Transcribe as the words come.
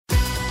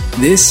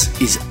This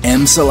is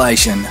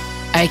Emsolation.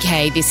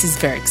 Okay, this is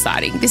very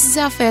exciting. This is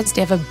our first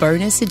ever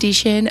bonus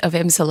edition of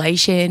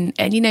Emsolation.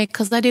 And,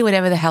 because I do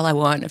whatever the hell I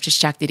want, I've just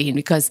chucked it in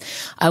because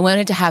I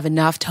wanted to have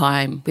enough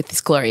time with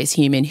this glorious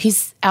human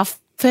who's our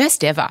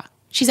first ever.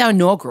 She's our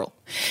inaugural.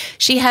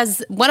 She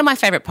has one of my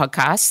favourite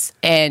podcasts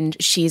and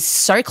she's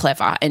so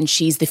clever and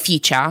she's the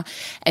future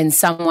and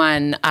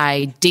someone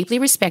I deeply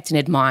respect and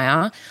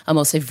admire. I'm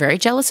also very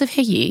jealous of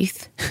her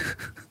youth.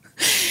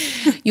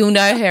 You'll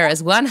know her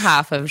as one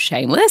half of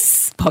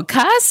Shameless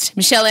podcast.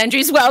 Michelle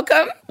Andrews,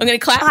 welcome. I'm going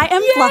to clap. I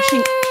am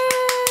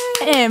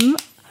blushing.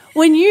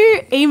 When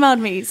you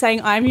emailed me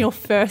saying I'm your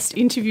first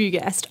interview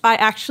guest, I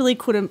actually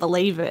couldn't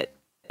believe it.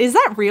 Is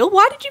that real?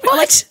 Why did you?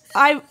 What?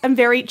 I am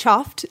very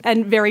chuffed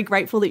and very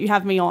grateful that you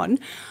have me on.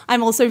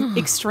 I'm also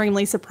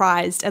extremely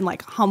surprised and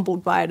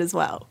humbled by it as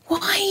well. Why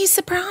are you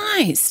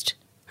surprised?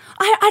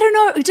 I don't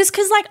know. Just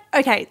because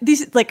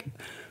this is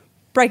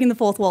breaking the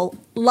fourth wall.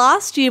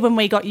 Last year when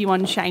we got you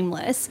on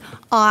Shameless,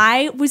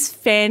 I was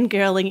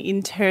fangirling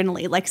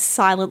internally,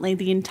 silently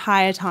the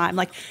entire time.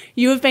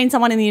 You have been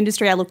someone in the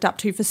industry I looked up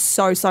to for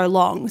so, so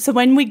long. So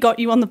when we got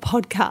you on the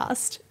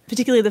podcast,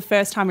 particularly the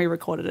first time we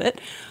recorded it,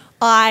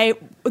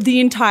 the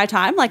entire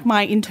time,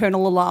 my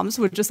internal alarms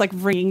were just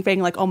ringing,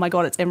 being oh my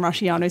God, it's Em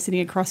Rusciano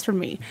sitting across from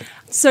me.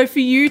 So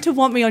for you to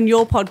want me on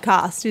your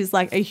podcast is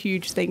a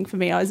huge thing for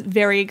me. I was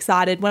very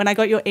excited. When I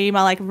got your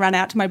email, I ran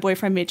out to my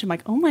boyfriend Mitch. I'm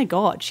oh my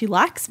God, she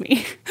likes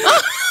me.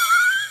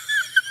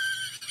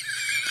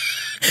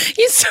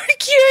 You're so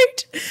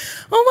cute.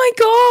 Oh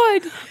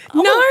my God.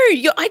 No,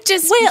 you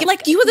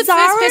were the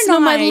Zara first person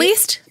on my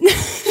list.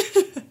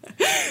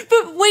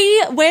 But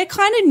we're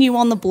kind of new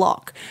on the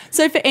block.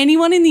 So for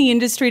anyone in the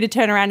industry to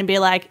turn around and be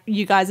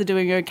you guys are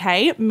doing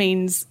okay, it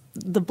means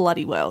the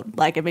bloody world.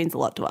 It means a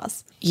lot to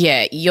us.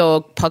 Yeah,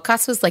 your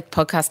podcast was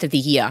podcast of the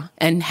year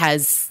and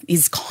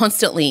is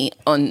constantly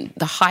on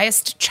the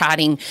highest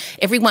charting.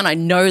 Everyone I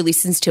know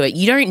listens to it.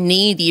 You don't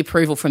need the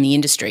approval from the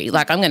industry.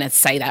 I'm going to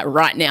say that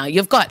right now.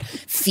 You've got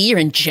fear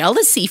and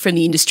jealousy from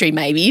the industry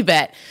maybe,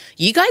 but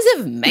you guys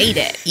have made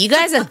it. You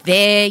guys are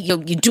there. You're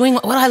doing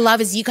what I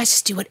love is you guys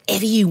just do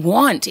whatever you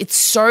want. It's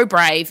so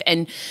brave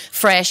and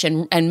fresh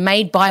and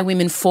made by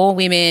women for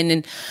women.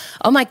 And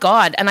oh my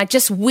God. And I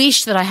just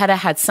wish that I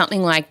had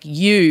something like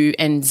you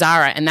and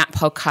Zara and that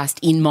podcast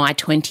in my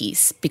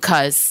 20s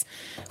because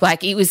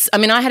it was,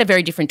 I had a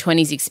very different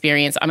 20s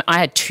experience. I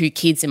had 2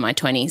 kids in my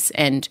 20s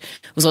and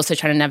was also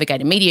trying to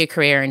navigate a media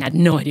career and had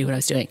no idea what I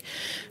was doing.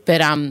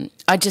 But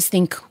I just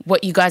think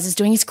what you guys are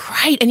doing is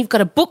great and you've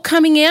got a book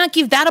coming out.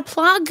 Give that a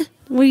plug.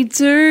 We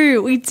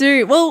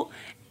do. Well,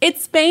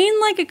 it's been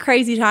a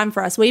crazy time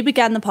for us. We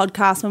began the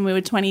podcast when we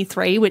were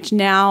 23, which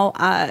now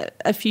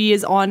a few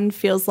years on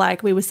feels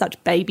like we were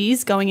such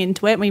babies going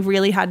into it. We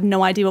really had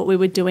no idea what we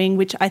were doing,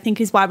 which I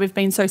think is why we've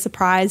been so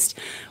surprised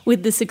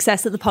with the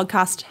success that the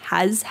podcast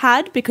has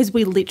had because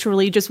we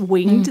literally just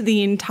winged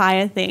the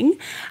entire thing.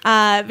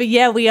 But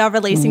yeah, we are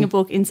releasing a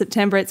book in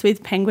September. It's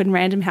with Penguin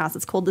Random House.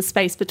 It's called The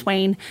Space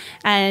Between,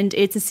 and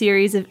it's a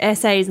series of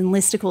essays and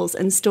listicles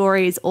and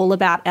stories all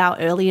about our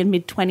early and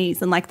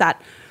mid-20s and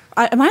that.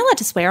 Am I allowed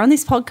to swear on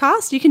this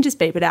podcast? You can just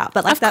beep it out.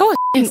 But that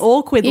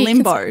awkward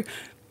limbo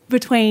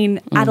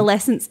between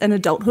adolescence and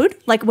adulthood,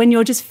 when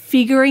you're just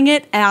figuring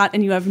it out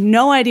and you have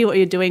no idea what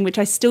you're doing, which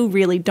I still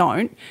really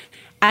don't,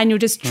 and you're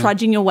just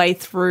trudging your way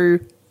through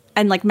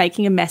and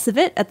making a mess of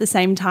it at the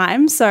same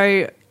time.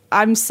 So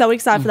I'm so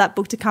excited for that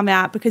book to come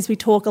out because we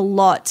talk a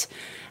lot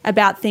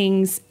about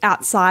things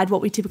outside what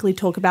we typically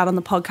talk about on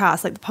the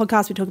podcast. The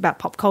podcast, we talk about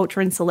pop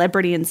culture and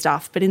celebrity and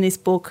stuff. But in this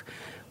book,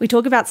 we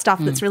talk about stuff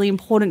that's really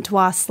important to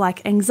us,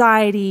 like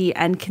anxiety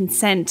and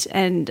consent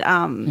and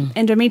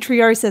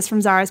endometriosis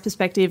from Zara's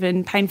perspective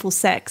and painful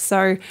sex.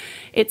 So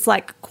it's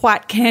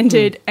quite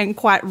candid and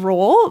quite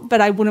raw, but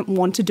I wouldn't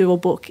want to do a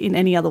book in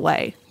any other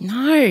way.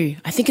 No,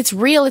 I think it's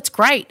real. It's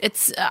great.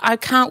 I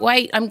can't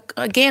wait. I'm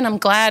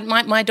glad.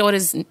 My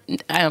daughter's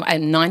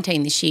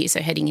 19 this year,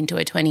 so heading into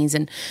her 20s,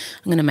 and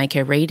I'm going to make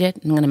her read it.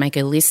 I'm going to make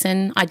her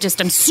listen.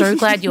 I'm so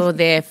glad you're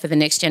there for the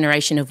next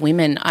generation of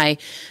women. I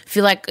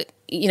feel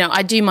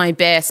I do my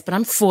best, but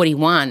I'm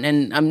 41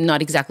 and I'm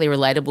not exactly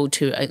relatable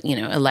to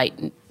a late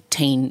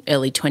teen,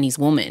 early 20s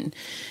woman.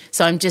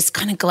 So I'm just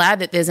kind of glad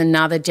that there's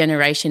another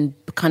generation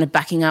kind of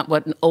backing up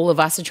what all of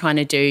us are trying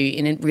to do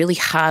in a really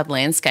hard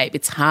landscape.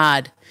 It's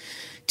hard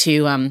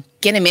to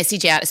get a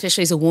message out,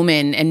 especially as a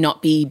woman, and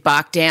not be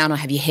barked down or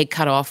have your head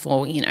cut off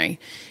or,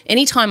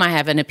 anytime I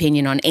have an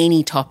opinion on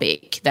any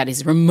topic that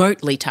is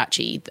remotely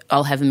touchy,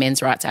 I'll have a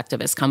men's rights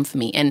activist come for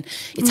me. And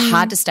it's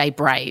hard to stay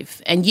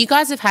brave. And you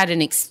guys have had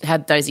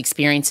had those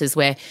experiences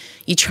where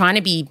you're trying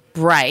to be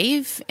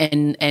brave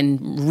and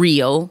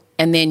real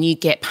and then you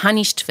get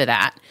punished for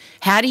that.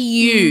 How do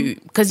you,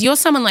 because you're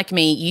someone like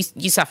me,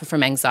 you suffer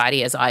from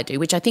anxiety as I do,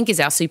 which I think is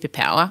our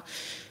superpower.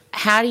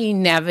 How do you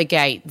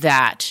navigate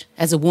that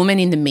as a woman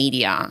in the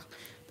media?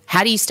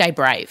 How do you stay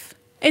brave?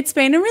 It's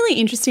been a really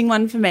interesting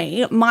one for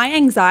me. My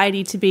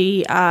anxiety, to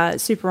be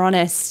super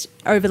honest,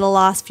 over the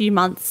last few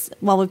months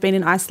while we've been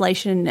in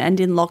isolation and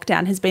in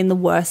lockdown has been the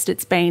worst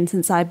it's been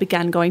since I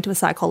began going to a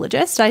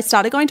psychologist. I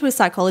started going to a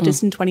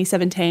psychologist in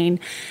 2017,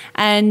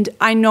 and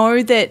I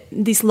know that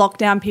this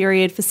lockdown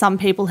period for some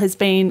people has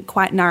been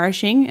quite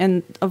nourishing,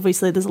 and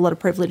obviously there's a lot of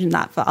privilege in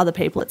that. For other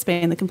people it's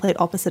been the complete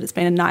opposite. It's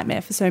been a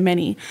nightmare for so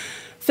many.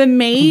 For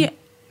me,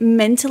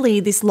 mentally,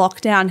 this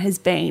lockdown has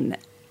been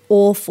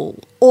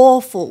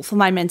awful for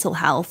my mental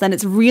health, and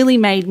it's really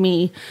made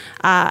me,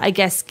 I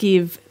guess,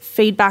 give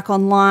feedback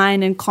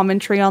online and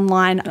commentary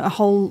online a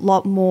whole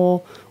lot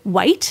more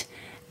weight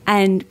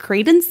and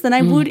credence than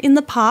I would in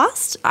the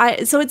past.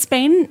 So it's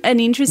been an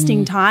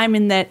interesting time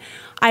in that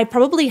I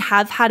probably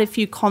have had a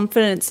few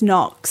confidence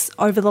knocks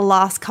over the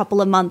last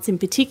couple of months in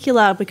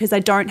particular, because I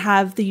don't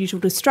have the usual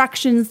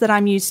distractions that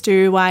I'm used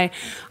to. I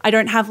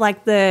don't have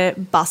like the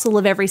bustle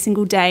of every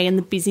single day and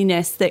the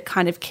busyness that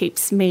kind of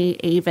keeps me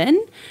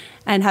even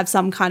and have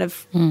some kind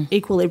of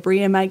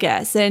equilibrium, I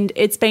guess. And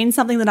it's been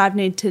something that I've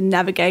needed to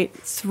navigate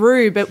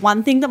through. But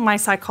one thing that my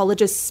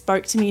psychologist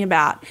spoke to me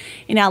about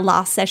in our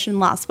last session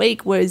last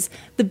week was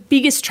the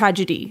biggest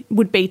tragedy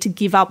would be to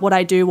give up what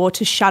I do, or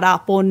to shut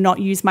up, or not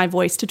use my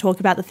voice to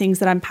talk about the things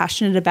that I'm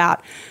passionate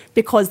about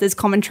because there's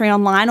commentary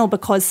online, or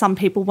because some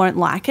people won't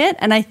like it.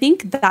 And I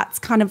think that's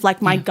kind of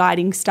like my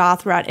guiding star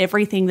throughout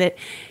everything, that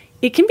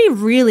it can be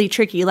really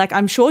tricky. Like,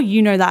 I'm sure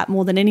you know that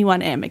more than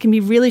anyone, Em. It can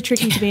be really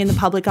tricky to be in the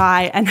public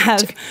eye and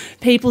have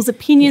people's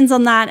opinions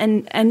on that,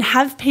 and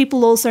have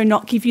people also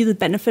not give you the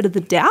benefit of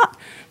the doubt,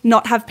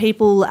 not have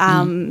people,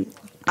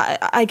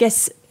 I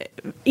guess,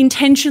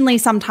 intentionally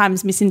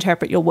sometimes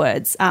misinterpret your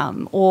words,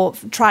 or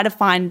try to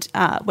find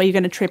where you're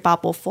going to trip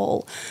up or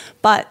fall.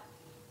 But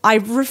I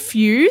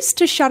refuse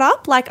to shut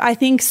up. Like, I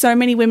think so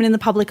many women in the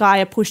public eye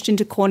are pushed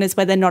into corners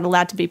where they're not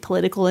allowed to be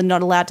political and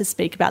not allowed to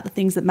speak about the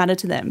things that matter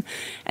to them.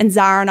 And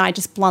Zara and I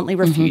just bluntly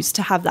refuse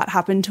to have that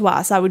happen to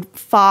us. I would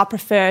far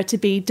prefer to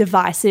be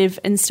divisive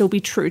and still be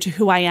true to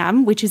who I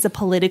am, which is a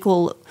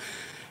political,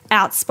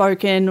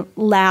 outspoken,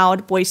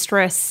 loud,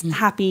 boisterous,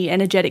 happy,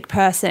 energetic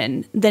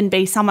person, than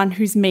be someone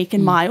who's meek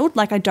and mild.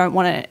 Like, I don't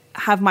want to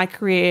have my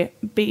career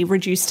be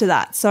reduced to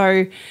that.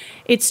 So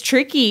it's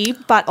tricky,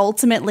 but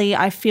ultimately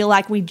I feel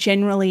like we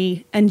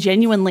generally and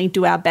genuinely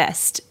do our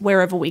best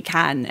wherever we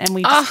can, and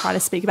we just try to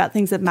speak about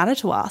things that matter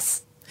to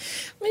us.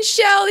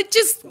 Michelle,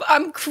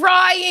 I'm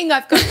crying.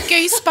 I've got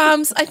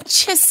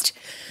goosebumps.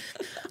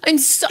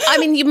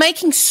 You're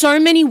making so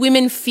many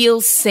women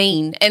feel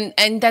seen,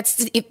 and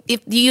that's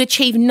if you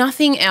achieve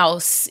nothing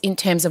else in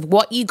terms of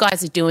what you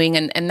guys are doing,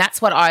 and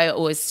that's what I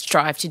always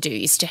strive to do,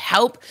 is to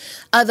help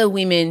other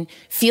women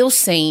feel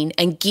seen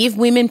and give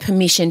women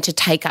permission to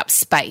take up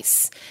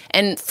space.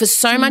 And for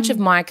so much of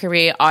my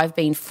career, I've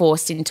been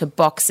forced into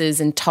boxes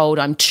and told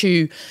I'm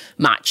too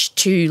much,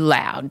 too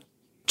loud,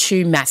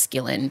 too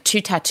masculine,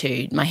 too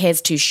tattooed, my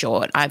hair's too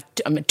short,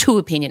 I'm too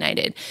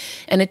opinionated.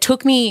 And it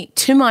took me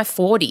to my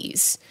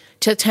 40s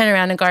to turn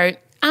around and go,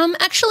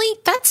 actually,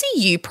 that's a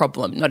you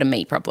problem, not a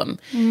me problem.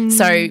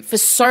 So for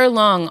so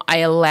long, I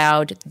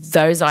allowed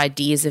those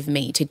ideas of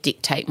me to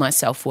dictate my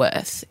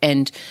self-worth,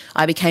 and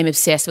I became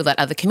obsessed with what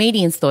other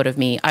comedians thought of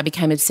me. I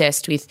became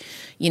obsessed with,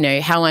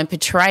 how I'm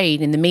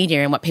portrayed in the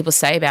media and what people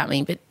say about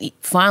me. But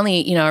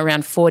finally,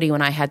 around 40,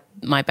 when I had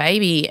my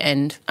baby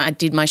and I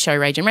did my show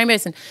Rage and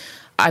Rainbows, and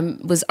I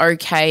was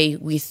okay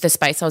with the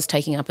space I was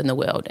taking up in the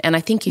world. And I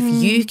think if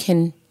you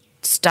can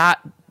start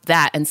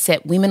that and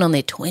set women on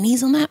their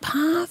 20s on that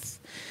path,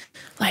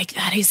 like,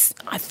 that is,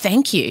 I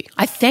thank you.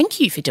 I thank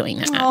you for doing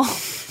that. Oh.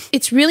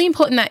 It's really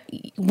important that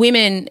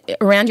women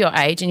around your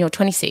age, and you're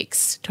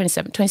 26,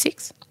 27,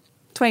 26?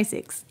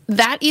 26.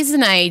 That is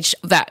an age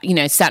that,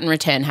 Saturn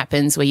return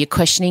happens, where you're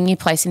questioning your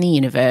place in the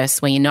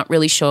universe, where you're not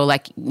really sure,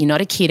 like, you're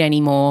not a kid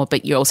anymore,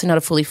 but you're also not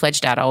a fully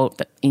fledged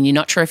adult, and you're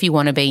not sure if you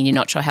want to be, and you're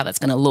not sure how that's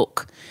going to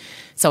look.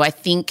 So I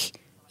think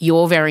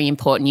you're very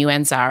important, you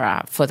and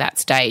Zara, for that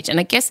stage. And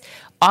I guess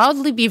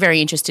I'd be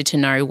very interested to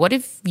know, what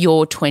have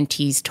your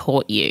 20s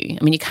taught you?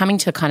 I mean, you're coming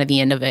to kind of the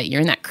end of it.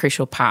 You're in that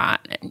crucial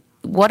part.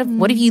 What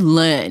have you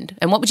learned?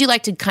 And what would you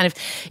like to kind of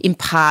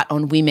impart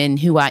on women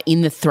who are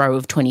in the throw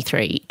of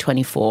 23,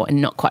 24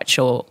 and not quite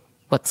sure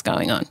what's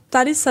going on?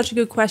 That is such a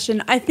good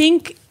question. I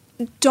think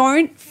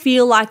don't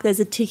feel like there's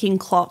a ticking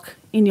clock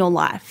in your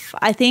life.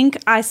 I think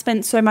I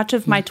spent so much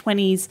of my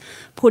 20s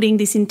putting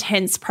this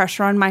intense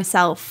pressure on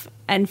myself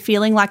and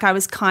feeling like I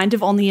was kind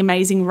of on the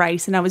amazing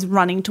race and I was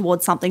running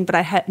towards something, but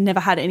I had never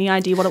had any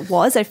idea what it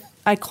was.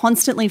 I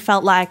constantly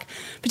felt like,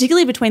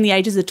 particularly between the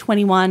ages of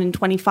 21 and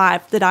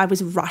 25, that I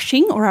was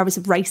rushing or I was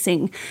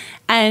racing.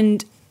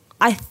 And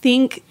I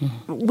think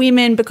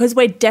women, because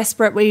we're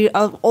desperate, we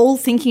are all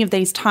thinking of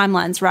these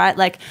timelines, right?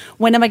 Like,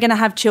 when am I going to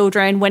have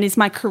children? When is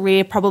my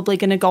career probably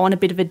going to go on a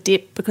bit of a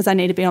dip because I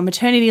need to be on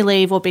maternity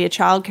leave or be a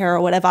childcare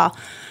or whatever?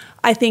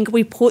 I think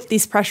we put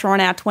this pressure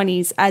on our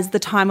 20s as the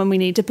time when we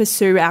need to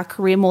pursue our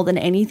career more than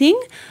anything.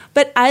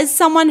 But as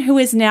someone who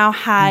has now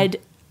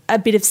had a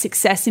bit of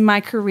success in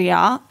my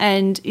career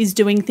and is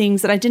doing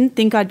things that I didn't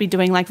think I'd be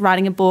doing, like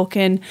writing a book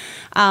and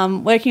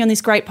working on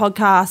this great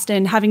podcast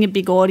and having a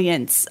big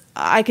audience,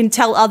 I can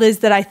tell others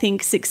that I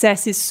think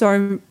success is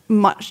so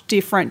much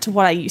different to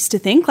what I used to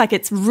think. Like,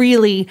 it's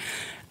really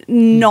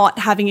not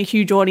having a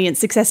huge audience.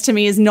 Success to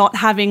me is not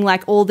having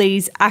like all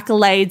these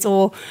accolades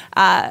or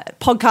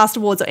podcast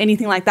awards or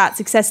anything like that.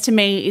 Success to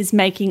me is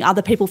making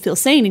other people feel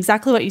seen.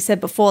 Exactly what you said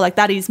before. Like,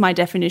 that is my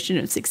definition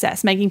of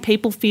success, making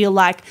people feel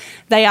like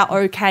they are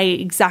okay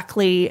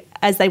exactly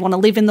as they want to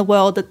live in the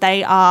world, that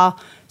they are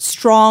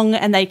strong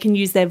and they can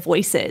use their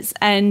voices.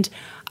 And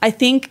I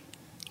think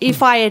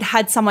if I had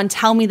had someone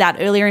tell me that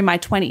earlier in my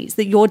 20s,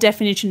 that your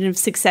definition of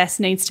success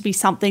needs to be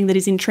something that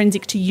is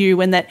intrinsic to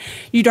you and that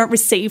you don't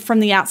receive from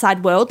the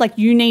outside world, like,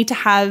 you need to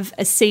have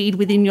a seed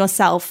within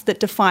yourself that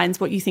defines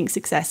what you think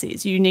success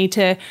is. You need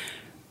to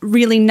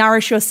really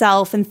nourish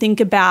yourself and think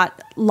about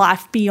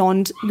life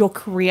beyond your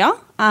career.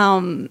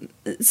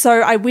 So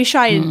I wish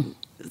I had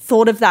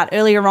thought of that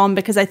earlier on,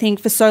 because I think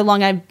for so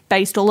long I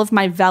based all of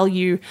my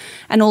value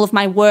and all of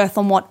my worth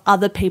on what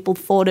other people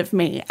thought of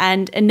me.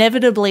 And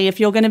inevitably, if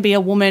you're going to be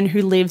a woman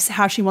who lives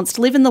how she wants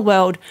to live in the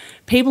world,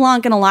 people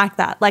aren't going to like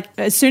that. Like,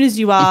 as soon as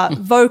you are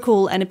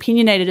vocal and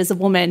opinionated as a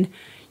woman,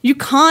 you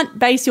can't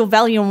base your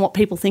value on what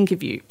people think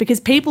of you, because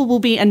people will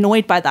be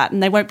annoyed by that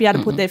and they won't be able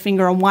to put their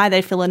finger on why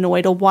they feel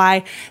annoyed or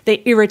why they're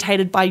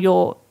irritated by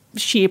your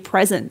sheer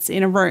presence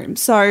in a room.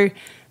 So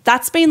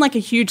that's been like a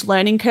huge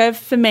learning curve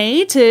for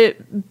me, to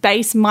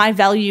base my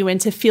value and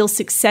to feel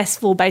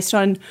successful based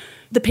on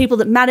the people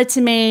that matter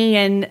to me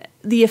and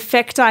the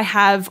effect I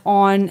have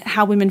on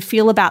how women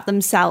feel about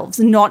themselves,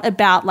 not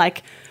about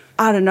like,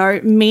 I don't know,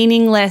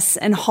 meaningless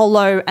and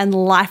hollow and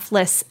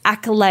lifeless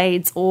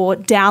accolades or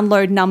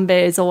download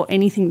numbers or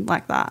anything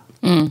like that.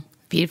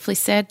 Beautifully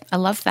said. I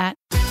love that.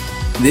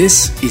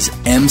 This is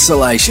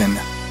Emsolation.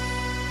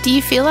 Do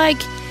you feel like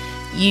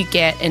you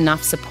get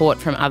enough support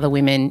from other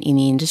women in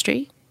the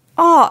industry?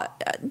 Oh,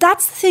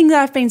 that's the thing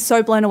that I've been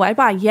so blown away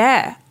by.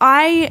 Yeah.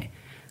 I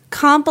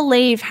can't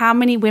believe how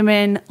many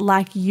women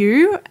like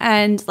you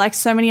and like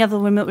so many other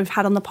women that we've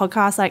had on the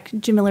podcast, like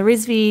Jamila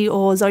Rizvi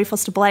or Zoe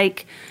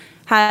Foster-Blake,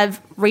 have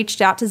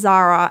reached out to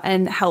Zara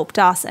and helped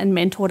us and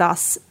mentored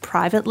us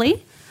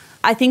privately.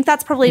 I think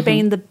that's probably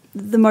been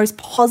the most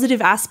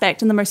positive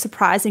aspect and the most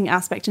surprising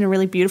aspect in a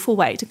really beautiful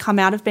way to come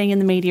out of being in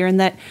the media, and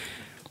that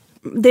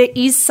there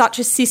is such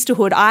a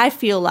sisterhood, I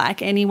feel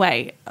like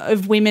anyway,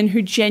 of women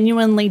who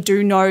genuinely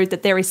do know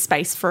that there is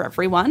space for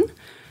everyone.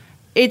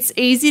 It's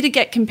easy to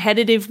get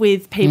competitive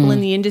with people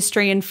in the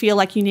industry and feel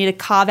like you need to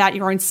carve out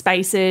your own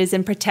spaces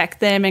and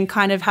protect them and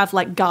kind of have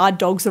like guard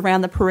dogs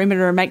around the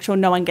perimeter and make sure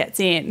no one gets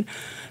in.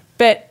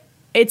 But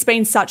it's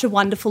been such a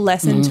wonderful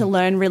lesson to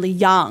learn really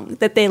young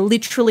that there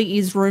literally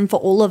is room for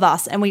all of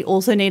us, and we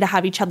also need to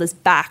have each other's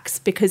backs,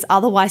 because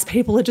otherwise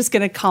people are just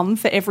going to come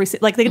for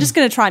like they're just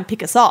going to try and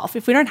pick us off.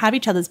 If we don't have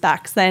each other's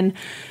backs, then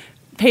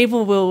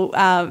people will,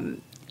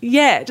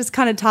 just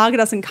kind of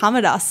target us and come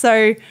at us.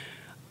 So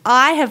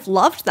I have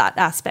loved that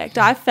aspect.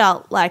 I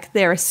felt like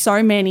there are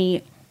so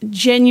many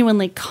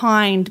genuinely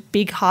kind,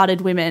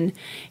 big-hearted women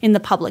in the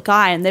public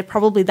eye, and they're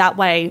probably that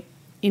way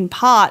in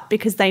part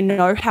because they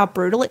know how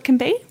brutal it can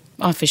be.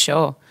 Oh, for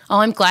sure. Oh,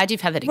 I'm glad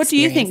you've had that experience. What do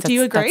you think? Do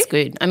you agree? That's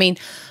good. I mean,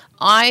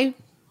 I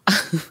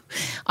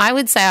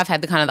would say I've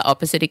had the kind of the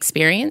opposite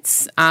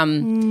experience,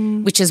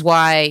 which is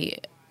why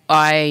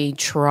I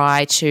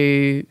try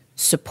to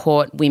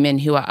support women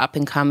who are up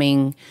and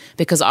coming,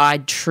 because I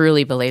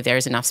truly believe there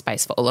is enough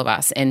space for all of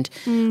us. And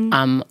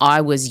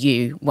I was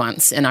you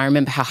once, and I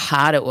remember how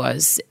hard it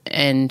was.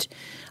 And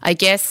I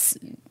guess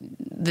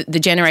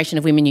the generation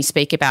of women you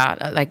speak about,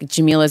 like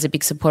Jamila's a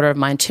big supporter of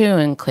mine too,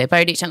 and Claire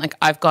Bowditch, and like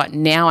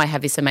I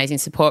have this amazing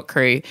support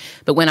crew.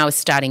 But when I was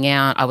starting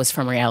out, I was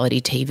from reality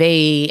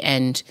TV,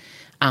 and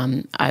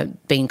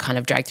I've been kind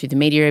of dragged through the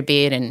media a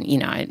bit, and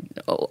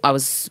I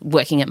was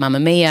working at Mamma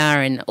Mia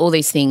and all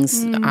these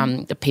things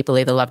that people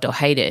either loved or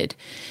hated.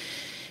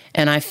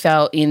 And I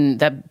felt in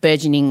that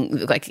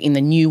burgeoning, like in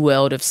the new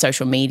world of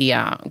social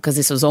media, because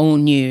this was all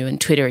new and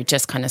Twitter had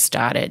just kind of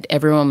started,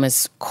 everyone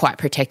was quite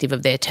protective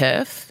of their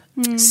turf.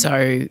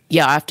 So,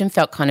 yeah, I often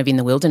felt kind of in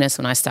the wilderness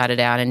when I started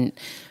out. And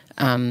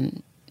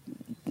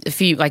a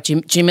few, like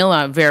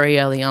Jamila very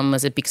early on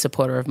was a big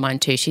supporter of mine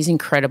too. She's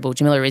incredible.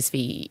 Jamila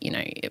Rizvi,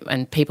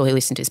 and people who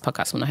listen to this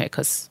podcast will know her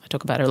because I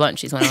talk about her a lot and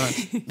she's one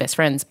of my best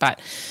friends. But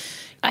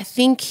I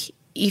think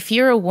if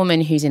you're a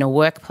woman who's in a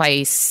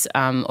workplace,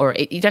 or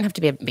you don't have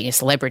to be a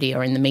celebrity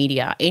or in the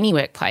media, any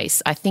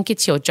workplace, I think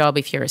it's your job,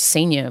 if you're a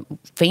senior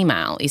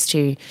female, is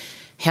to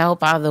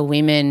help other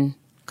women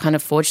kind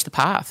of forge the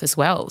path as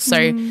well. So,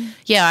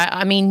 yeah,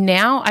 I mean,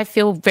 now I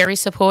feel very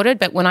supported,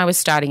 but when I was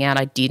starting out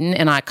I didn't,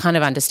 and I kind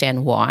of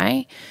understand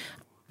why.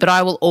 But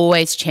I will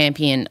always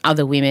champion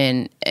other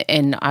women,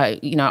 and I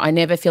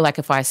never feel like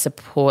if I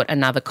support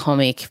another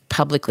comic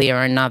publicly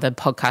or another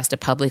podcaster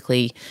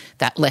publicly,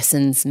 that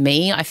lessens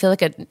me. I feel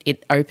like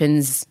it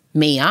opens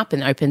me up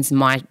and opens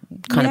my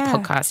kind of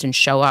podcast and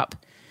show up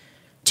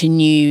to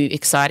new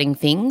exciting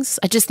things.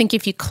 I just think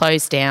if you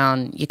close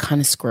down, you're kind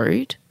of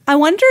screwed. I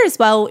wonder as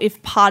well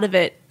if part of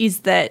it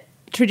is that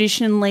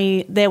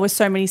traditionally there were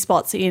so many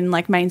spots in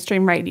like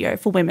mainstream radio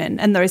for women,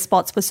 and those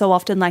spots were so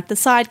often like the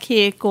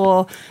sidekick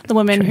or the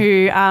woman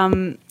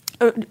who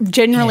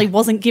generally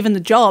wasn't given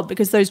the job,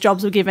 because those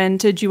jobs were given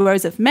to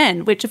duos of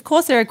men, which of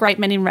course there are great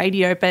men in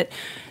radio, but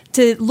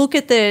to look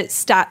at the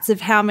stats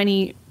of how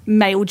many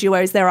male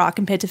duos there are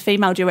compared to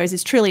female duos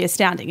is truly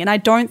astounding. And I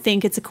don't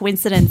think it's a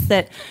coincidence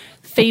that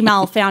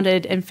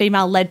female-founded and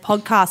female-led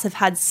podcasts have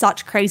had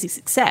such crazy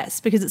success,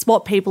 because it's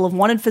what people have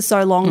wanted for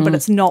so long, but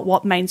it's not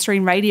what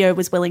mainstream radio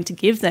was willing to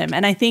give them.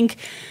 And I think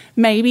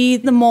maybe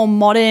the more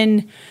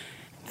modern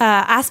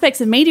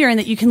aspects of media in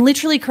that you can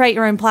literally create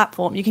your own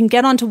platform. You can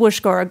get onto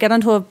Whooshkaa or get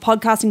onto a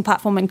podcasting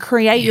platform and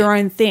create your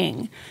own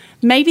thing.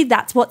 Maybe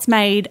that's what's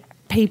made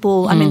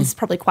people, I mean, this is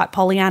probably quite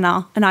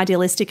Pollyanna and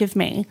idealistic of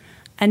me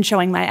and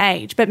showing my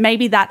age, but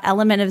maybe that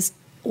element has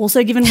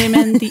also given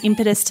women the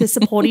impetus to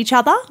support each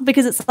other,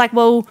 because it's like,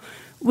 well,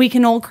 we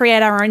can all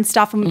create our own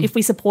stuff, and if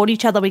we support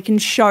each other, we can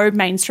show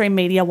mainstream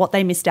media what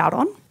they missed out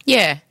on.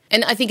 Yeah.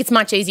 And I think it's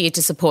much easier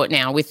to support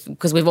now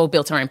because we've all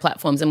built our own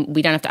platforms, and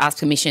we don't have to ask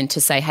permission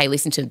to say, hey,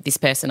 listen to this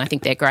person, I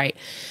think they're great.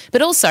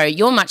 But also,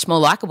 you're much more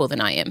likable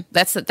than I am.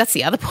 That's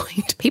the other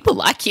point. People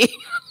like you.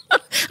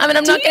 I mean,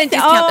 I'm not going to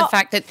discount the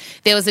fact that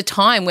there was a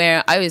time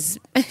where I was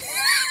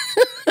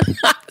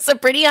a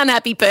pretty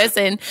unhappy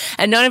person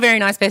and not a very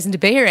nice person to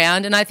be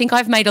around, and I think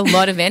I've made a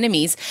lot of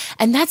enemies,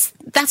 and that's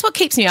what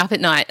keeps me up at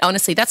night.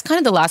 Honestly, that's kind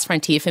of the last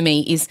frontier for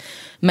me, is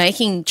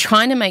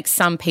trying to make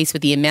some peace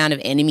with the amount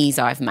of enemies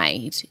I've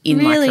made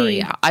in my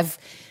career.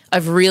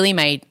 I've really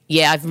made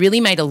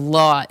a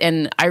lot,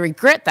 and I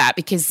regret that,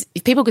 because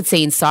if people could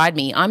see inside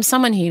me, I'm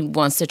someone who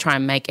wants to try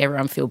and make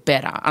everyone feel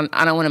better.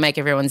 I don't want to make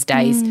everyone's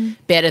days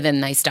better than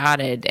they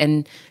started,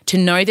 and to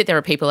know that there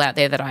are people out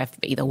there that I've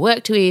either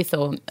worked with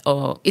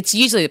or it's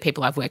usually the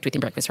people I've worked with in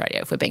breakfast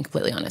radio, if we're being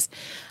completely honest,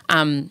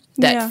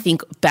 that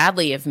think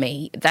badly of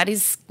me. That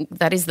is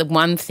the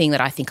one thing that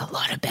I think a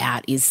lot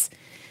about, is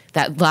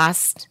that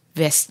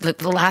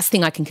the last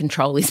thing I can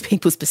control is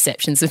people's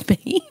perceptions of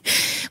me.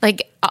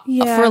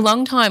 For a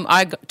long time,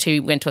 I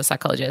went to a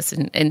psychologist,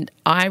 and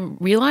I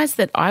realised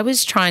that I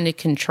was trying to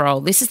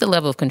control. This is the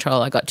level of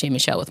control I got to,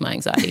 Michelle, with my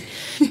anxiety.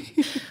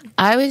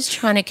 I was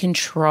trying to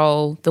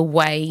control the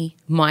way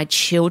my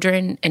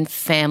children and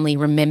family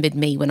remembered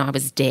me when I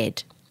was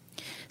dead.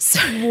 So,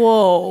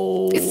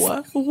 whoa!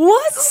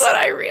 What? That's what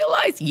I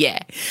realised. Yeah.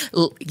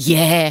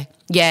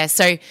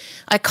 So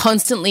I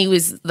constantly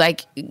was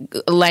like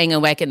laying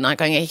awake at night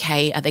going,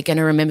 okay, are they going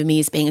to remember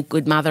me as being a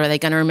good mother? Are they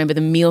going to remember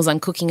the meals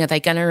I'm cooking? Are they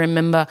going to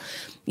remember,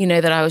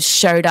 that I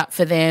showed up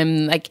for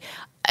them?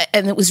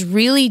 And it was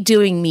really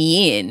doing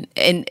me in.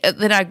 And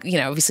then I,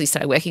 obviously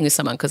started working with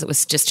someone because it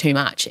was just too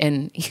much.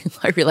 And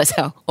I realised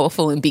how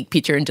awful and big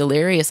picture and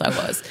delirious I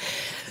was.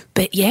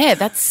 But yeah,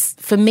 that's,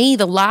 for me,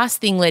 the last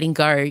thing letting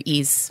go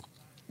is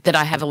that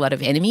I have a lot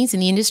of enemies in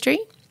the industry.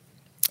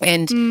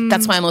 And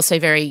that's why I'm also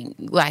very,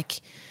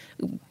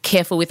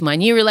 careful with my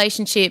new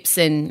relationships,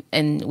 and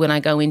when I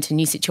go into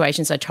new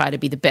situations, I try to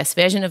be the best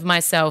version of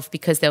myself,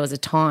 because there was a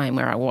time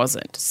where I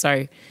wasn't.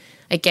 So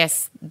I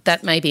guess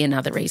that may be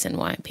another reason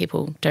why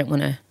people don't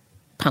want to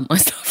pump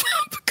myself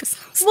up, because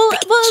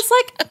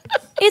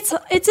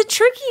it's a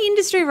tricky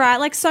industry, right?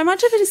 Like, so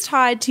much of it is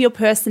tied to your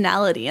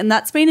personality, and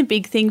that's been a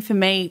big thing for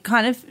me,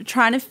 kind of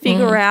trying to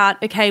figure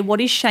out, okay, what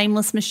is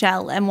shameless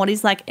Michelle and what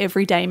is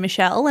everyday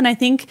Michelle? And I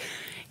think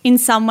in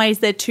some ways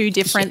they're two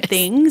different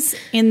things,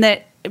 in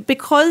that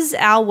because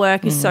our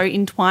work is so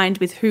entwined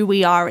with who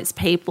we are as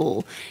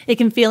people, it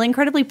can feel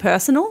incredibly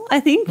personal, I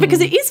think,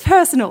 because it is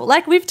personal.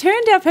 Like, we've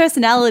turned our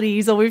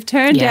personalities, or we've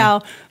turned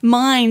our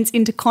minds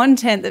into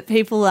content that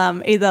people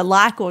either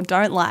like or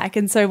don't like.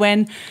 And so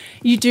when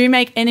you do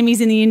make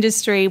enemies in the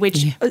industry,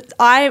 which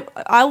I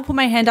will put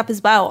my hand up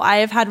as well, I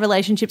have had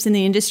relationships in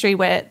the industry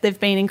where they've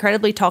been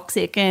incredibly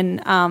toxic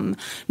and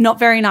not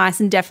very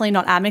nice, and definitely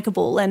not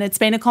amicable. And it's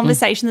been a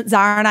conversation that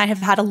Zara and I have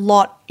had a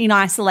lot in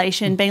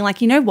isolation, being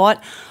like, you know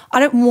what? I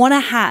don't want to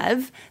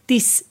have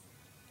this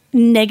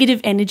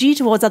negative energy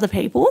towards other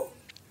people.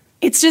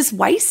 It's just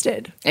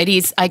wasted. It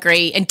is, I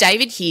agree. And Dave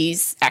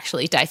Hughes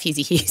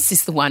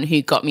is the one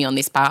who got me on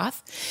this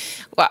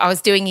path. Well, I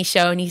was doing his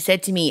show, and he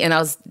said to me, and I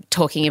was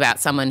talking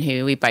about someone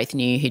who we both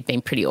knew who'd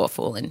been pretty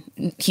awful, and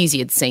Hughesy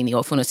had seen the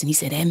awfulness, and he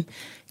said, Em,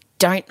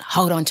 don't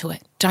hold on to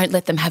it. Don't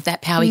let them have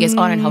that power. He goes,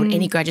 I don't hold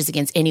any grudges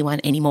against anyone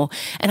anymore.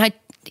 And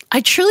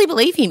I truly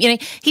believe him.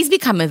 He's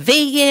become a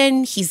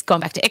vegan. He's gone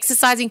back to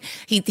exercising.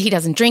 He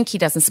doesn't drink. He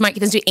doesn't smoke. He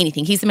doesn't do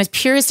anything. He's the most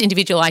purest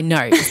individual I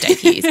know, is Dave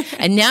Hughes.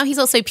 And now he's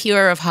also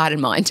pure of heart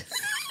and mind.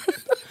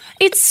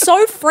 It's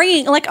so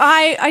freeing. Like,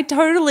 I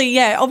totally,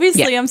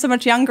 obviously I'm so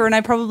much younger, and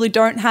I probably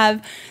don't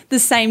have the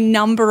same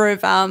number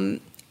of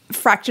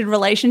fractured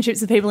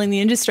relationships with people in the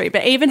industry,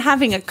 but even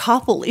having a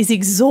couple is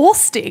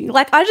exhausting.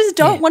 Like, I just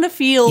don't want to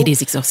feel it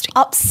is exhausting,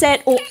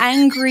 upset or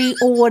angry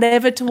or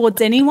whatever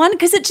towards anyone,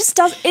 because it just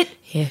does it.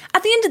 Yeah.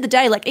 At the end of the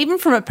day, like, even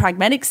from a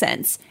pragmatic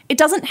sense, it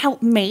doesn't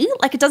help me.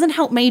 Like, it doesn't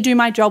help me do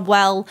my job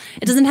well.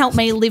 It doesn't help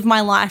me live my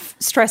life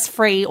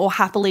stress-free or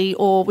happily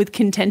or with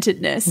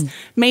contentedness.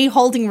 Me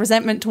holding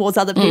resentment towards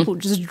other people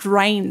just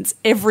drains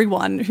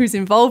everyone who's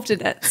involved in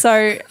it.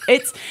 So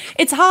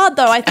it's hard,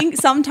 though. I think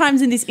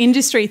sometimes in this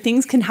industry,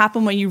 things can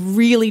happen where you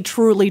really,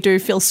 truly do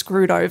feel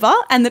screwed over,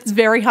 and it's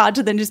very hard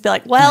to then just be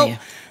like, well,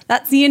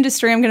 that's the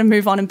industry. I'm going to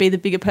move on and be the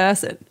bigger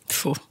person.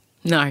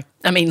 No.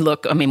 I mean,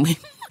 look,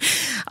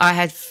 I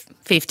had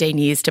 15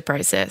 years to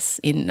process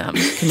in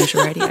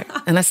commercial radio,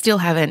 and I still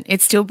haven't.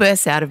 It still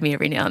bursts out of me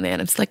every now and then.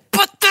 I'm just like,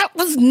 but that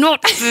was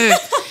not fair.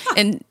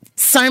 And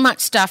so much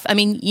stuff. I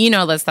mean, you know,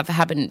 all that stuff that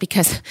happened,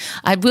 because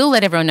I will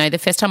let everyone know the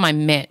first time I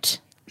met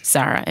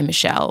Sarah and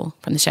Michelle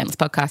from the Shameless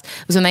podcast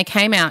was when they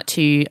came out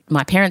to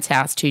my parents'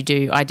 house to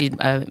do, I did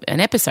an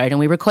episode, and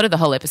we recorded the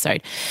whole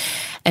episode.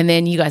 And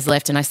then you guys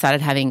left, and I started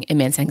having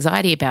immense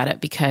anxiety about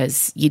it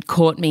because you'd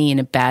caught me in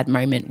a bad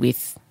moment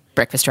with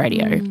breakfast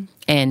radio.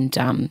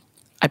 And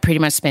I pretty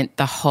much spent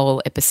the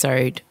whole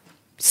episode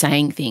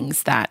saying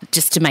things that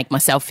just to make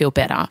myself feel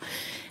better.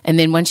 And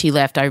then once you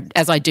left,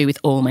 as I do with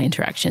all my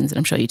interactions, and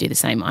I'm sure you do the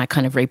same, I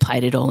kind of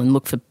replayed it all and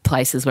looked for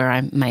places where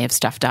I may have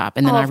stuffed up.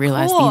 And then I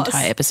realised the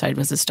entire episode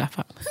was a stuff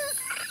up.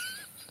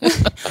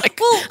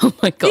 Oh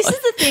my God. This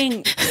is the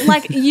thing.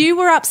 Like, you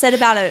were upset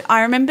about it.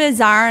 I remember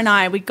Zara and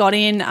I, we got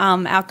in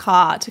our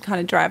car to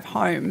kind of drive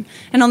home.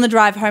 And on the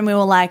drive home, we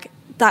were like,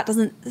 that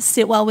doesn't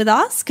sit well with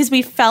us, because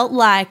we felt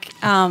like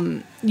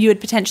you had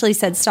potentially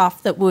said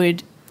stuff that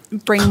would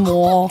bring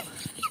more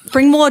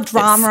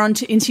drama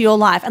into your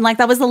life. And, like,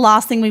 that was the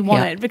last thing we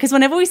wanted, because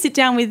whenever we sit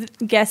down with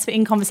guests for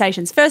In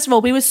Conversations, first of all,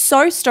 we were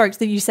so stoked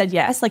that you said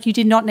yes. Like, you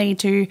did not need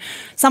to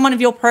 – someone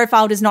of your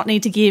profile does not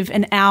need to give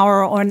an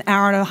hour or an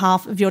hour and a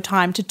half of your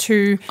time to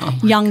two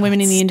young women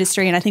in the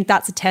industry, and I think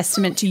that's a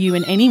testament to you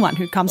and anyone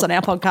who comes on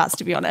our podcast,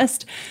 to be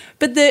honest.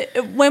 But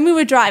when we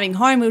were driving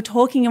home, we were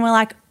talking and we're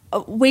like,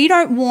 we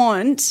don't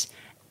want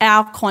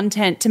our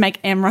content to make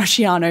Em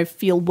Rusciano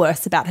feel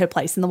worse about her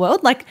place in the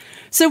world. Like,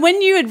 so when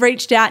you had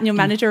reached out and your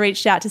manager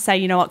reached out to say,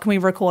 you know what, can we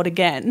record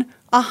again?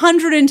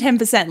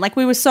 110%. Like,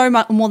 we were so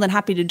much more than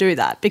happy to do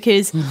that,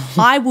 because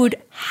I would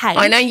hate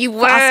I know you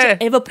for us were.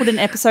 to ever put an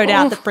episode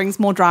out that brings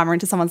more drama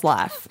into someone's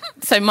life.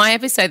 So my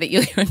episode that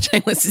you'll hear on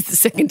Shameless is the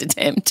second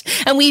attempt.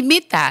 And we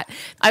admit that.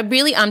 I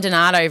really ummed and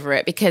ahed over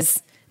it,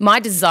 because my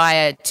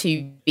desire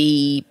to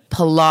be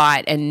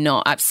polite and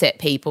not upset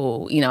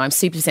people, you know, I'm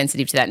super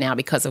sensitive to that now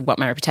because of what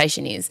my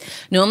reputation is.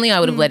 Normally I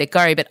would have let it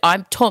go, but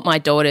I've taught my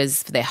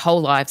daughters for their whole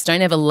lives,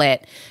 don't ever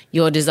let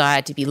your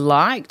desire to be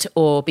liked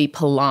or be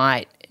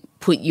polite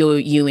put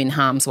you in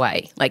harm's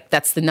way. Like,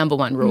 that's the number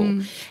one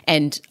rule.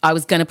 And I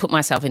was going to put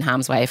myself in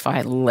harm's way if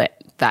I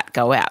let that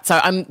go out. So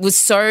I was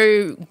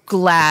so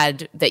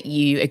glad that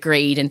you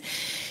agreed.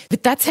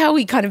 But that's how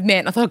we kind of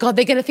met. I thought, oh God,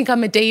 they're going to think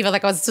I'm a diva.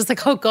 Like, I was just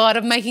like, oh God,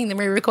 I'm making them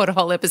re-record a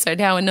whole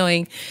episode. How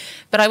annoying.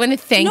 But I want to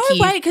thank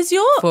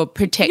you for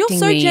protecting me. You're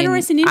so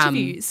generous in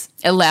interviews.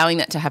 Allowing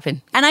that to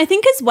happen. And I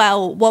think as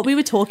well, what we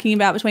were talking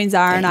about between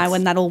Zara and I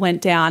when that all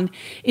went down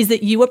is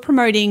that you were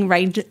promoting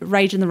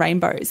Rage and the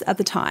Rainbows at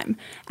the time.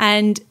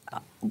 And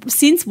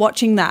since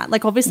watching that,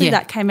 like, obviously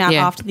that came out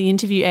after the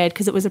interview aired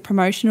because it was a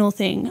promotional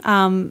thing.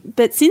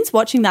 But since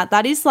watching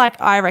that is, like,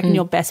 I reckon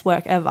your best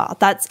work ever.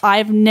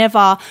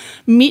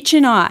 Mitch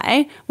and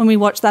I, when we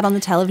watched that on the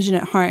television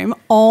at home,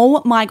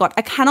 oh my God,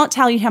 I cannot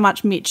tell you how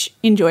much Mitch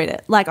enjoyed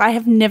it. Like, I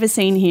have never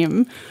seen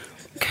him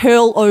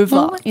curl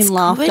over in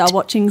laughter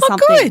watching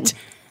something. Good.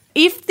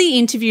 If the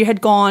interview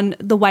had gone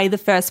the way the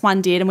first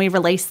one did and we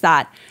released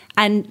that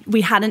and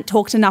we hadn't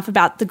talked enough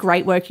about the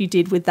great work you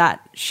did with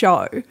that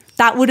show,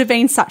 that would have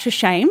been such a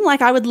shame.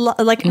 Like, I would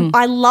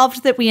I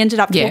loved that we ended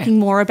up talking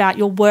more about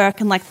your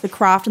work and, like, the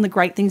craft and the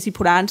great things you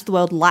put out into the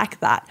world like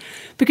that,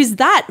 because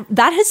that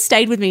has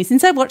stayed with me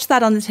since I watched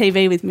that on the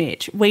TV with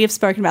Mitch. We have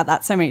spoken about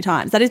that so many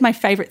times. That is my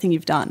favourite thing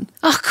you've done.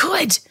 Oh,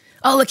 good.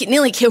 Oh, look, it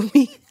nearly killed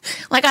me.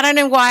 Like, I don't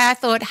know why I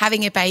thought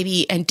having a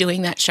baby and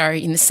doing that show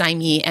in the same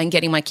year and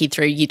getting my kid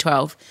through year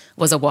 12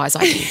 was a wise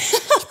idea.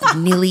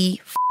 Nearly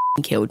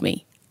killed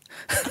me.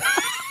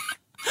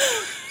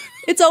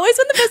 It's always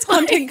when the best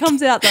content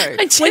comes out, though.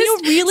 When you're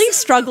really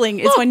struggling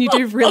is when you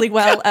do really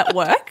well at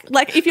work.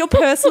 Like, if your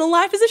personal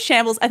life is a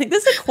shambles, I think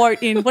there's a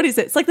quote in, what is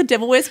it? It's like The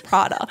Devil Wears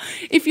Prada.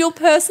 If your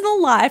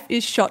personal life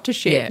is shot to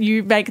shit,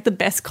 you make the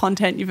best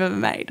content you've ever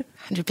made.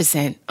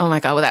 100%. Oh my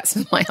God, well,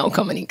 that's my whole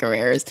comedy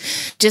career, is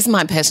just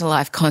my personal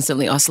life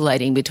constantly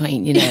oscillating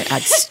between, you know, a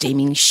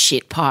steaming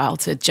shit pile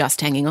to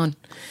just hanging on.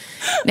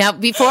 Now,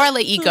 before I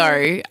let you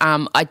go,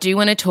 I do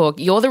want to talk.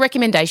 You're the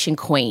recommendation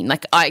queen.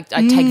 Like, I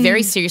take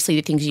very seriously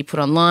the things you put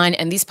online,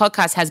 and this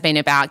podcast has been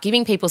about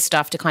giving people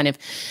stuff to kind of,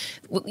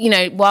 you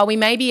know, while we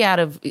may be out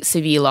of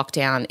severe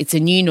lockdown, it's a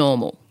new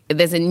normal.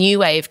 there's a new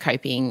way of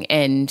coping,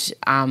 and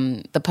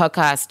the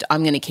podcast,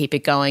 I'm going to keep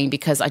it going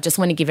because I just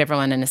want to give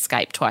everyone an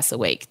escape twice a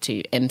week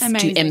to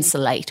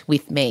emsolate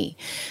with me.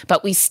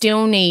 But we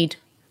still need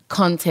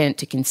content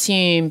to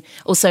consume.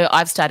 Also,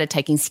 I've started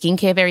taking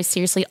skincare very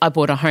seriously. I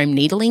bought a home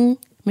needling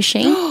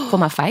machine for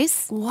my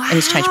face. Wow. And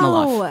it's changed my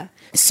life.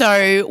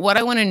 So what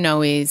I want to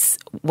know is,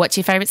 what's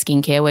your favourite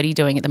skincare? What are you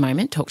doing at the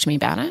moment? Talk to me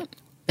about it.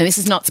 And this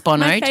is not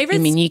sponoed.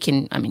 You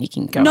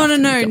can go.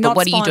 No, but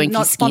what are you doing for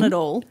your skin? Not spon at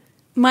all.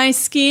 My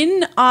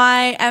skin,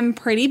 I am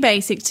pretty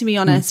basic, to be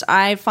honest.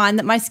 I find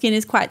that my skin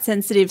is quite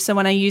sensitive, so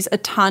when I use a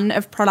ton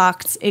of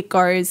products, it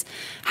goes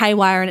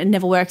haywire and it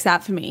never works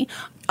out for me.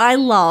 I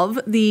love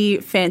the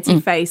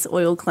Fancy Face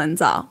Oil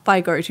Cleanser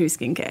by Go-To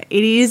Skincare.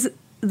 It is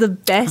the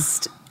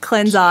best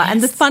cleanser. Yes.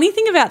 And the funny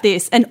thing about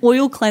this, an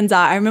oil cleanser,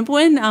 I remember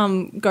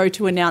when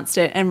Go-To announced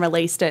it and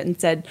released it and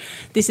said,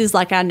 this is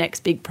like our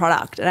next big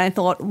product. And I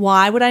thought,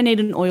 why would I need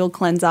an oil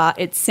cleanser?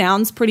 It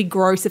sounds pretty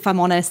gross, if I'm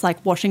honest,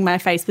 like washing my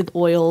face with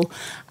oil.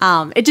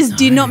 It just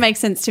did not make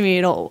sense to me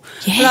at all.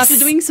 Yes. But after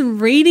doing some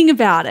reading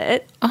about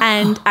it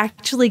and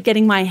actually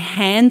getting my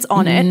hands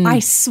on it, I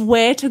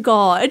swear to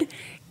God,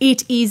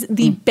 it is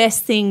the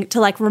best thing to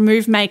like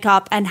remove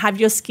makeup and have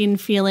your skin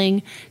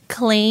feeling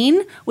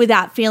clean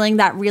without feeling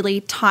that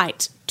really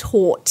tight,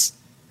 taut,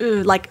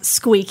 like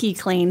squeaky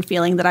clean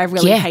feeling that I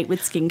really hate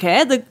with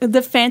skincare.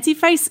 The Fancy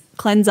Face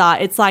cleanser,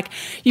 it's like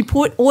you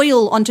put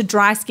oil onto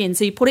dry skin.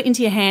 So you put it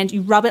into your hand,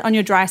 you rub it on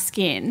your dry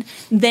skin,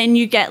 then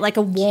you get like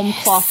a warm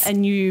cloth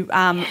and you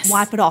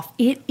wipe it off.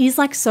 It is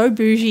like so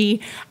bougie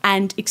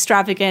and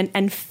extravagant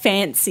and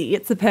fancy.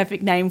 It's the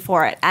perfect name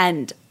for it.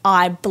 And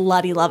I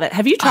bloody love it.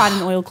 Have you tried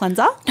an oil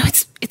cleanser? No,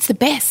 it's the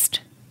best.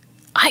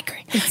 I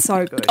agree. It's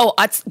so good.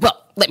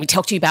 Let me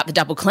talk to you about the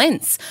double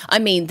cleanse. I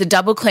mean, the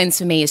double cleanse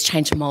for me has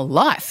changed my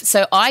life.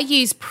 So I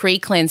use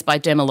Pre-Cleanse by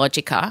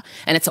Dermalogica,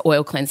 and it's an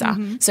oil cleanser.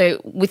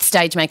 So with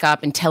stage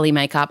makeup and tele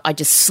makeup, I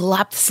just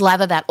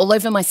slather that all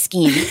over my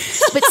skin.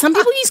 But some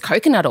people use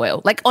coconut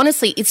oil. Like,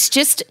 honestly, it's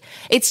just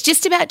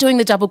about doing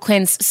the double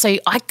cleanse. So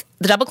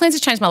the double cleanse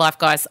has changed my life,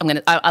 guys.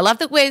 I love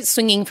that we're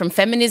swinging from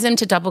feminism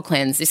to double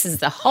cleanse. This is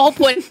the whole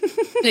point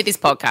of this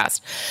podcast.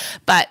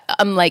 But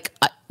I'm like,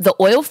 the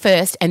oil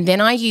first, and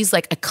then I use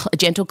like a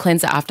gentle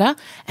cleanser after,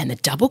 and the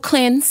double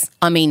cleanse.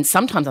 I mean,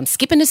 sometimes I'm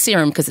skipping a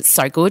serum because it's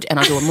so good, and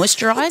I do a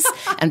moisturise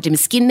and I'm doing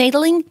skin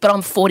needling, but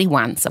I'm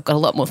 41, so I've got a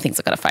lot more things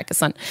I've got to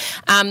focus on.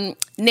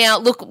 Now,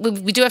 look,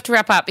 we do have to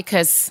wrap up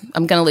because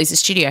I'm going to lose the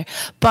studio.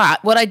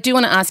 But what I do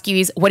want to ask you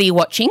is, what are you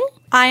watching?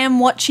 I am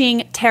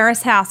watching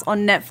Terrace House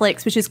on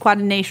Netflix, which is quite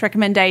a niche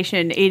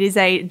recommendation. It is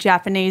a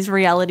Japanese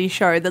reality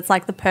show that's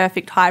like the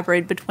perfect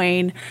hybrid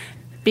between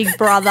Big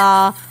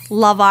Brother,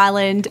 Love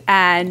Island,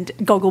 and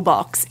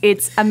Gogglebox.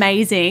 It's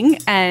amazing,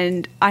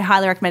 and I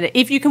highly recommend it.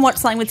 If you can watch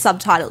something with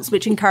subtitles,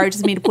 which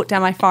encourages me to put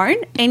down my phone,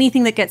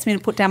 anything that gets me to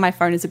put down my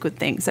phone is a good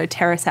thing. So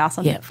Terrace House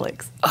on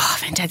Netflix. Oh,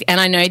 fantastic. And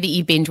I know that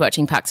you binge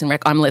watching Parks and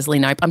Rec. I'm Leslie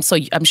Knope.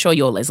 I'm sure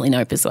you're Leslie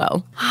Knope as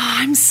well.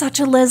 I'm such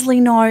a Leslie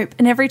Knope,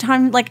 and every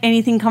time like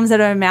anything comes out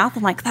of her mouth,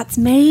 I'm like, that's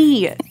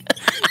me.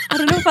 I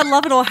don't know if I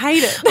love it or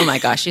hate it. Oh my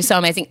gosh, she's so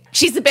amazing.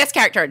 She's the best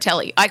character at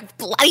telly. I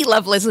bloody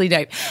love Leslie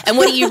Knope. And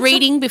what are you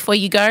reading before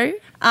you go?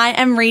 I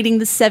am reading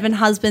The Seven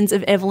Husbands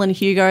of Evelyn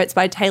Hugo. It's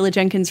by Taylor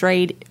Jenkins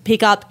Reid.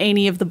 Pick up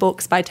any of the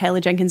books by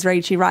Taylor Jenkins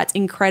Reid. She writes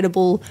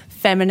incredible,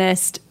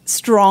 feminist,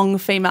 strong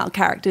female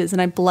characters,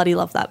 and I bloody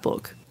love that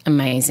book.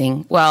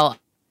 Amazing. Well,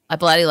 I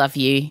bloody love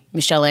you,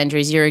 Michelle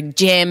Andrews. You're a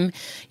gem.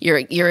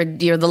 You're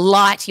the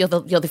light. You're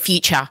the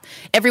future.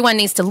 Everyone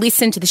needs to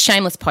listen to the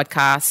Shameless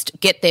podcast.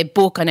 Get their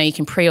book. I know you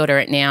can pre-order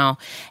it now.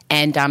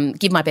 And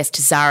give my best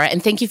to Zara.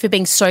 And thank you for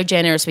being so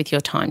generous with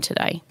your time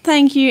today.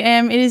 Thank you,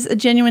 Em. It is a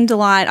genuine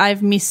delight.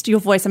 I've missed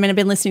your voice. I mean, I've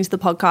been listening to the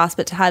podcast,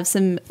 but to have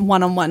some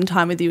one-on-one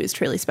time with you is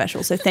truly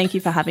special. So thank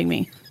you for having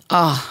me.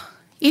 Oh,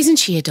 isn't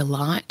she a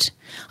delight?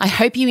 I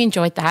hope you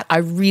enjoyed that. I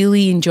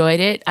really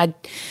enjoyed it.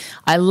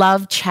 I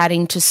love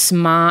chatting to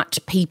smart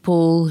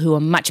people who are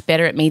much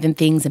better at me than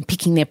things and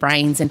picking their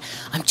brains. And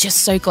I'm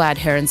just so glad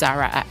her and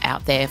Zara are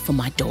out there for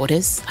my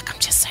daughters. Like, I'm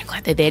just so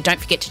glad they're there. Don't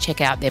forget to check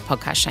out their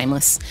podcast,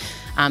 Shameless.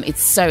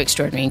 It's so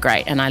extraordinary and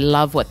great, and I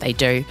love what they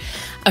do.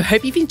 I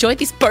hope you've enjoyed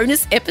this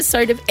bonus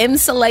episode of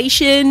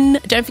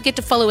Emsolation. Don't forget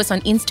to follow us on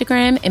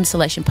Instagram,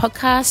 Emsolation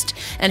Podcast.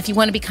 And if you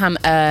want to become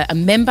a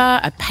member,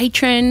 a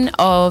patron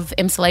of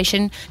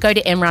Emsolation, go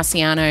to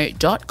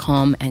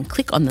emraciano.com and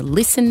click on the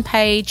listen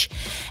page.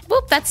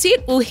 Well, that's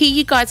it. We'll hear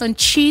you guys on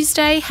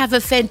Tuesday. Have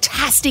a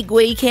fantastic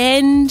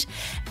weekend.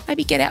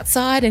 Maybe get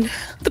outside, and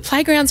the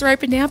playgrounds are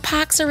open now.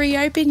 Parks are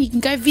reopened. You can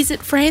go visit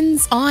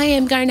friends.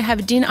 I'm going to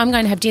have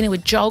dinner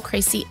with Joel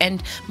Creasy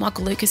and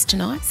Michael Lucas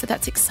tonight, so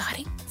that's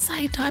exciting.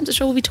 Exciting times. I'm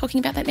sure we'll be talking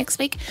about that next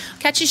week.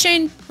 Catch you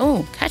soon.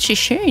 Oh, catch you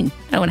soon. I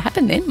don't know what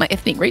happened then. My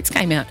ethnic roots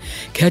came out.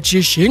 Catch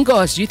you soon,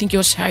 guys. You think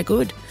you're so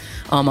good?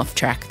 Oh, I'm off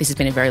track. This has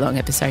been a very long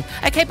episode.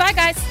 Okay, bye,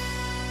 guys.